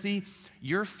says, Timothy,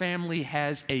 your family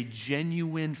has a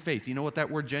genuine faith. You know what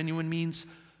that word genuine means?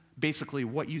 Basically,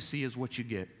 what you see is what you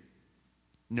get.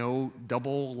 No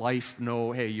double life,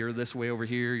 no, hey, you're this way over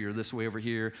here, you're this way over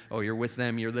here. Oh, you're with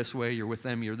them, you're this way, you're with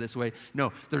them, you're this way.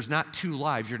 No, there's not 2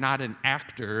 lives. You're not an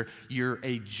actor. You're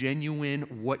a genuine,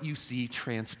 what you see,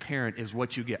 transparent is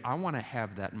what you get. I want to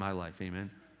have that in my life,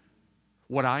 amen?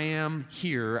 What I am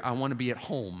here, I want to be at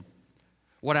home.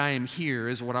 What I am here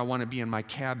is what I want to be in my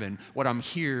cabin. What I'm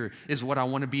here is what I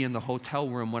want to be in the hotel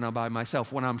room when I'm by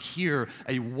myself. When I'm here,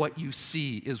 what you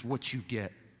see is what you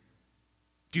get.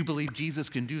 Do you believe Jesus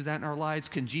can do that in our lives?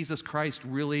 Can Jesus Christ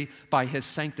really, by his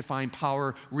sanctifying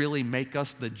power, really make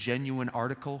us the genuine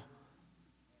article?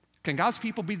 Can God's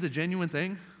people be the genuine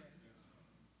thing?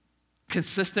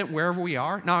 Consistent wherever we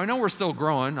are? Now, I know we're still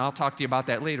growing. I'll talk to you about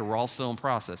that later. We're all still in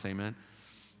process, amen?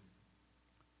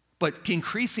 But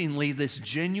increasingly, this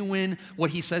genuine,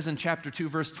 what he says in chapter 2,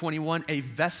 verse 21, a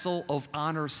vessel of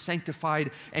honor,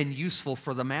 sanctified and useful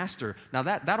for the master. Now,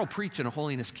 that'll preach in a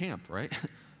holiness camp, right?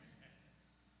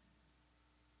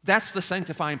 That's the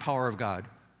sanctifying power of God,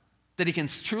 that he can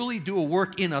truly do a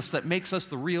work in us that makes us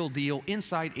the real deal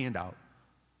inside and out.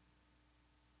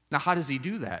 Now, how does he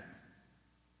do that?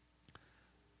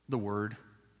 The Word.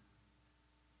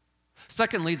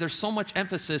 Secondly, there's so much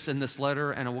emphasis in this letter,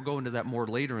 and we'll go into that more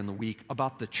later in the week,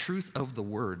 about the truth of the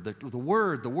Word. The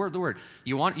Word.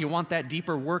 You want that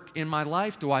deeper work in my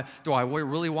life? Do I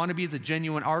really want to be the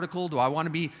genuine article? Do I want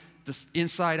to be this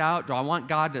inside out? Do I want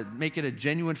God to make it a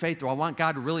genuine faith? Do I want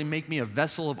God to really make me a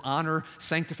vessel of honor,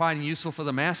 sanctified and useful for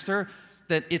the master?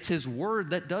 That it's his word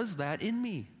that does that in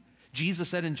me. Jesus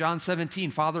said in John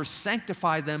 17, Father,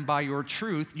 sanctify them by your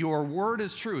truth. Your word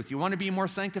is truth. You want to be more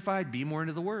sanctified? Be more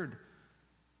into the word.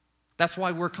 That's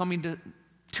why we're coming to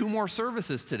 2 more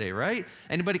services today, right?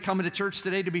 Anybody coming to church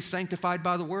today to be sanctified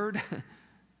by the word?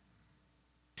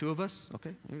 2 of us?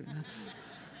 Okay.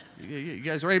 You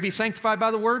guys ready to be sanctified by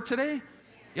the word today?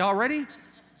 Y'all ready?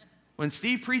 When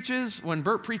Steve preaches, when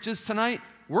Bert preaches tonight,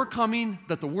 we're coming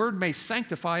that the word may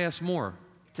sanctify us more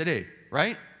today,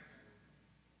 right?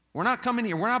 We're not coming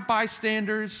here. We're not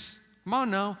bystanders. Come on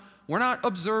now. We're not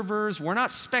observers. We're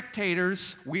not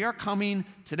spectators. We are coming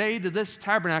today to this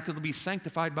tabernacle to be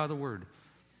sanctified by the word.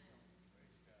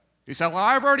 You say, well,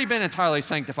 I've already been entirely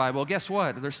sanctified. Well, guess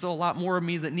what? There's still a lot more of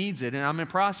me that needs it, and I'm in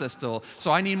process still.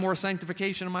 So I need more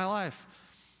sanctification in my life.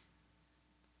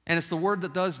 And it's the word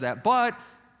that does that. But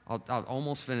I'll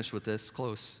almost finish with this.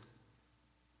 Close.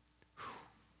 I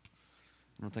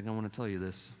don't think I want to tell you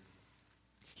this.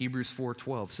 Hebrews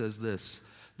 4:12 says this,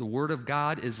 the word of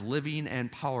God is living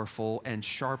and powerful and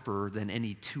sharper than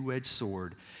any two-edged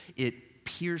sword. It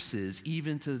pierces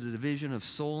even to the division of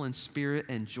soul and spirit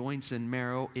and joints and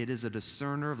marrow. It is a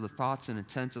discerner of the thoughts and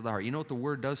intents of the heart. You know what the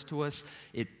word does to us?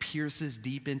 It pierces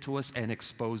deep into us and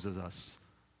exposes us.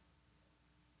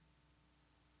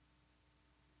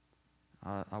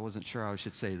 I wasn't sure how I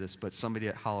should say this, but somebody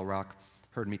at Hollow Rock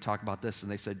heard me talk about this,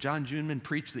 and they said, John Juneman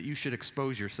preached that you should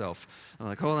expose yourself. I'm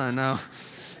like, hold on now.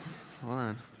 Hold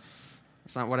on.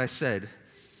 That's not what I said.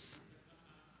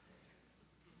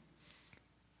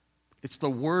 It's the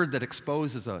word that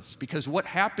exposes us, because what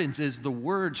happens is the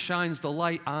word shines the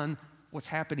light on what's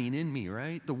happening in me,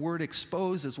 right? The word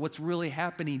exposes what's really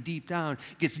happening deep down.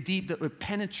 It gets deep, that it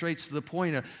penetrates to the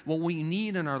point of what we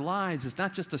need in our lives is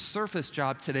not just a surface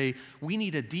job today. We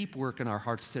need a deep work in our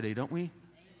hearts today, don't we?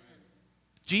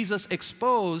 Jesus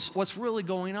exposed what's really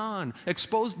going on,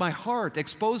 exposed my heart,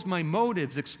 exposed my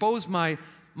motives, exposed my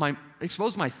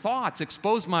thoughts,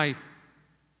 exposed my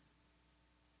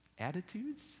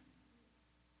attitudes.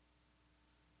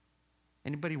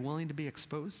 Anybody willing to be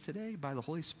exposed today by the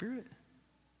Holy Spirit?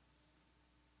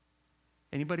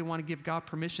 Anybody want to give God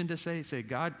permission to say,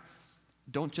 God,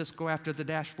 don't just go after the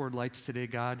dashboard lights today,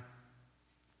 God.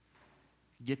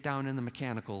 Get down in the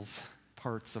mechanicals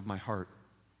parts of my heart.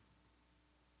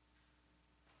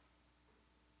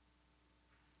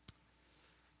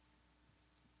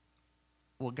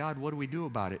 Well, God, what do we do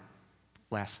about it?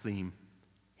 Last theme,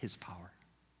 His power.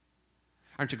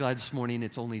 Aren't you glad this morning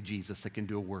it's only Jesus that can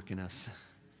do a work in us?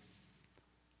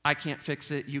 I can't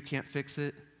fix it. You can't fix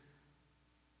it.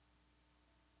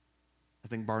 I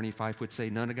think Barney Fife would say,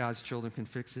 none of God's children can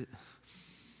fix it.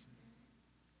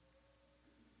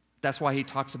 That's why he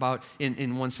talks about in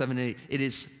 1:7-8, it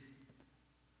is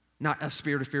not a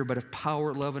spirit of fear, but of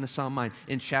power, love, and a sound mind.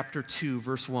 In chapter 2,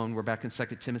 verse 1, we're back in 2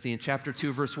 Timothy. In chapter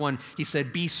 2, verse 1, he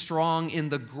said, be strong in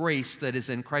the grace that is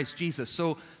in Christ Jesus.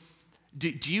 So do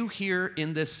you hear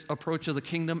in this approach of the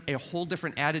kingdom a whole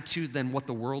different attitude than what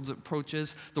the world's approach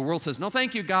is? The world says, no,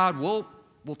 thank you, God. We'll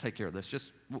take care of this.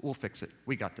 We'll fix it.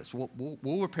 We got this. We'll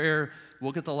repair.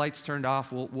 We'll get the lights turned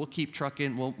off. We'll keep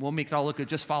trucking. We'll make it all look good.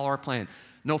 Just follow our plan.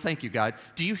 No, thank you, God.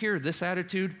 Do you hear this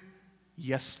attitude?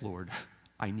 Yes, Lord.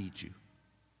 I need you.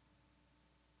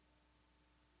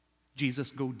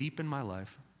 Jesus, go deep in my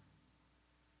life.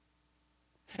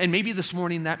 And maybe this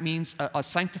morning that means a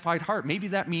sanctified heart. Maybe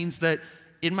that means that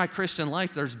in my Christian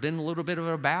life there's been a little bit of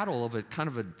a battle of kind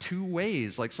of a 2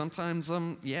 ways. Like sometimes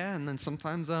yeah, and then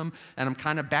sometimes and I'm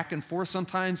kind of back and forth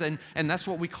sometimes. And that's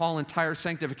what we call entire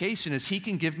sanctification, is He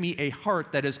can give me a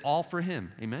heart that is all for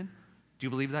Him. Amen? Do you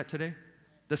believe that today?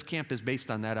 This camp is based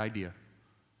on that idea.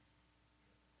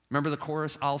 Remember the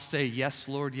chorus, I'll say yes,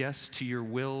 Lord, yes, to your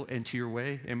will and to your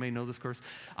way? Anybody know this chorus?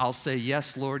 I'll say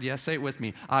yes, Lord, yes. Say it with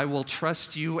me. I will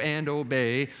trust you and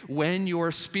obey. When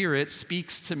your Spirit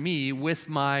speaks to me with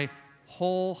my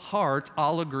whole heart,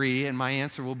 I'll agree, and my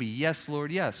answer will be yes,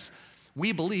 Lord, yes.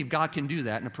 We believe God can do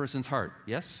that in a person's heart,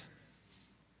 yes?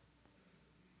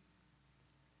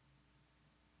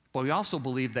 But we also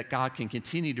believe that God can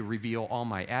continue to reveal all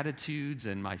my attitudes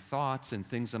and my thoughts and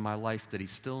things in my life that He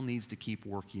still needs to keep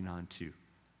working on too.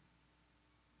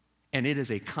 And it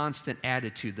is a constant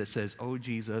attitude that says, oh,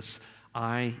 Jesus,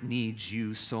 I need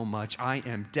you so much. I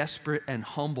am desperate and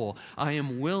humble. I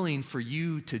am willing for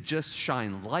you to just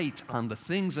shine light on the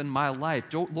things in my life.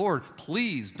 Lord,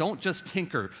 please don't just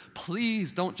tinker.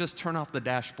 Please don't just turn off the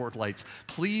dashboard lights.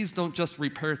 Please don't just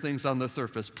repair things on the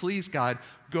surface. Please, God,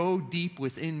 go deep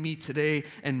within me today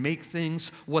and make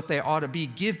things what they ought to be.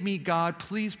 Give me, God,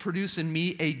 please produce in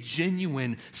me a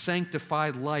genuine,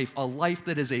 sanctified life, a life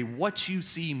that is a what you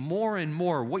see more and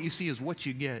more. What you see is what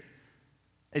you get.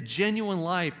 A genuine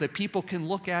life that people can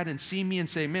look at and see me and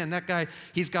say, man, that guy,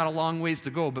 he's got a long ways to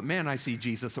go, but man, I see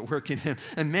Jesus at work in him.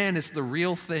 And man, it's the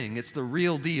real thing. It's the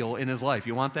real deal in his life.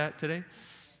 You want that today?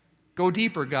 Go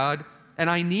deeper, God. And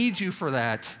I need you for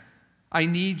that. I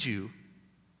need you.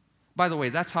 By the way,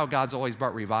 that's how God's always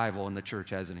brought revival in the church,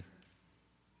 hasn't he?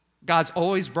 God's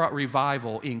always brought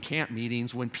revival in camp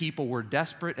meetings when people were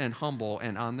desperate and humble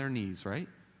and on their knees, right?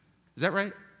 Is that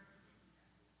right?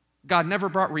 God never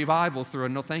brought revival through a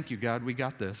no thank you, God, we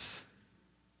got this.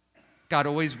 God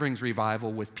always brings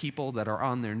revival with people that are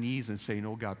on their knees and saying,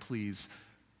 oh God, please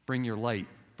bring your light,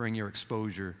 bring your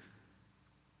exposure,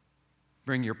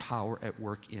 bring your power at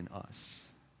work in us.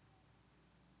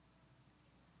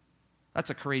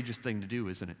 That's a courageous thing to do,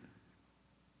 isn't it?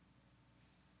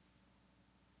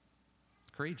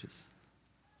 Courageous.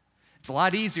 It's a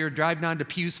lot easier to drive down to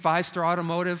Pew's 5-Star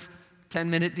Automotive,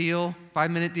 10-minute deal,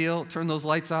 5-minute deal, turn those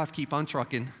lights off, keep on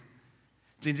trucking.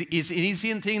 It's an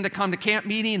easy thing to come to camp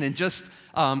meeting and just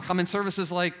come in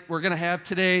services like we're going to have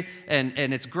today, and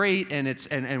it's great,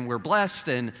 and we're blessed,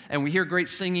 and we hear great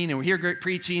singing, and we hear great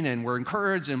preaching, and we're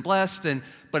encouraged and blessed,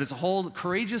 but it's a whole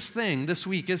courageous thing this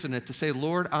week, isn't it, to say,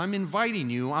 Lord, I'm inviting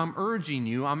you, I'm urging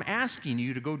you, I'm asking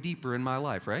you to go deeper in my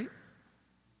life, right?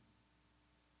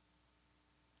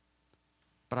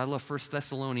 But I love 1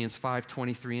 Thessalonians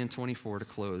 5:23 and 24 to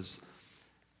close.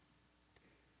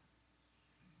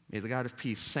 May the God of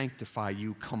peace sanctify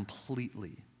you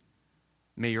completely.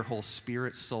 May your whole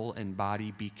spirit, soul, and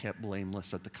body be kept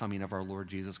blameless at the coming of our Lord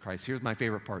Jesus Christ. Here's my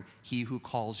favorite part. He who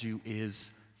calls you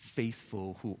is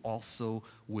faithful, who also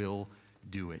will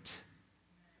do it.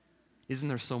 Isn't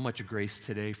there so much grace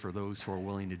today for those who are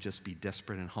willing to just be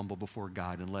desperate and humble before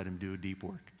God and let him do a deep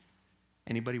work?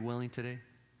 Anybody willing today?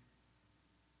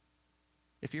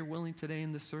 If you're willing today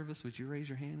in this service, would you raise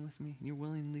your hand with me? You're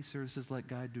willing in these services, let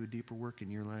God do a deeper work in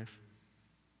your life?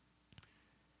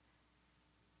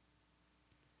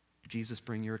 Jesus,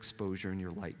 bring your exposure and your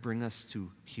light. Bring us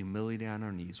to humility on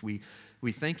our knees. We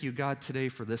thank you, God, today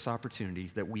for this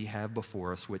opportunity that we have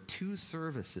before us with 2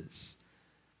 services,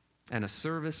 and a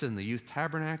service in the youth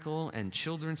tabernacle and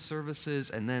children's services,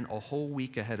 and then a whole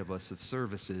week ahead of us of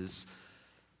services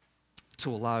to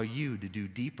allow you to do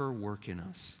deeper work in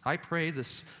us. I pray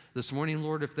this morning,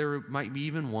 Lord, if there might be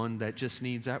even one that just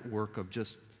needs that work of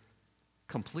just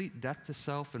complete death to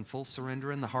self and full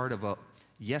surrender in the heart of a,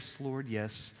 yes, Lord,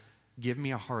 yes, give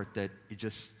me a heart that it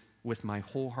just, with my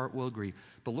whole heart will agree.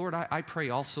 But Lord, I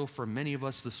pray also for many of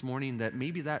us this morning that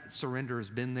maybe that surrender has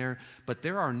been there, but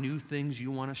there are new things you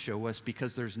want to show us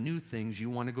because there's new things you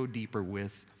want to go deeper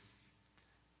with.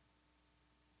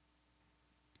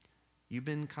 You've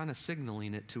been kind of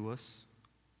signaling it to us.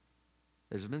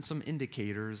 There's been some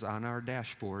indicators on our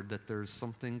dashboard that there's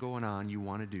something going on you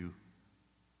want to do.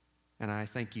 And I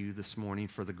thank you this morning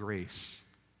for the grace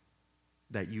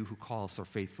that you who call us are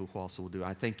faithful who also will do.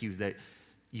 I thank you that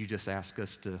you just ask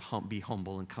us to be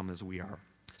humble and come as we are.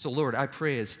 So Lord, I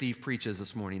pray as Steve preaches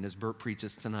this morning, as Bert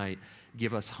preaches tonight,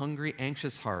 give us hungry,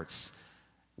 anxious hearts.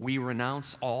 We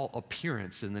renounce all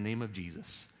appearance in the name of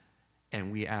Jesus. And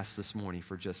we ask this morning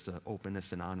for just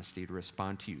openness and honesty to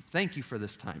respond to you. Thank you for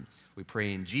this time. We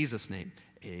pray in Jesus' name,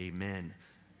 amen.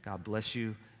 God bless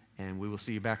you, and we will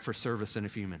see you back for service in a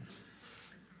few minutes.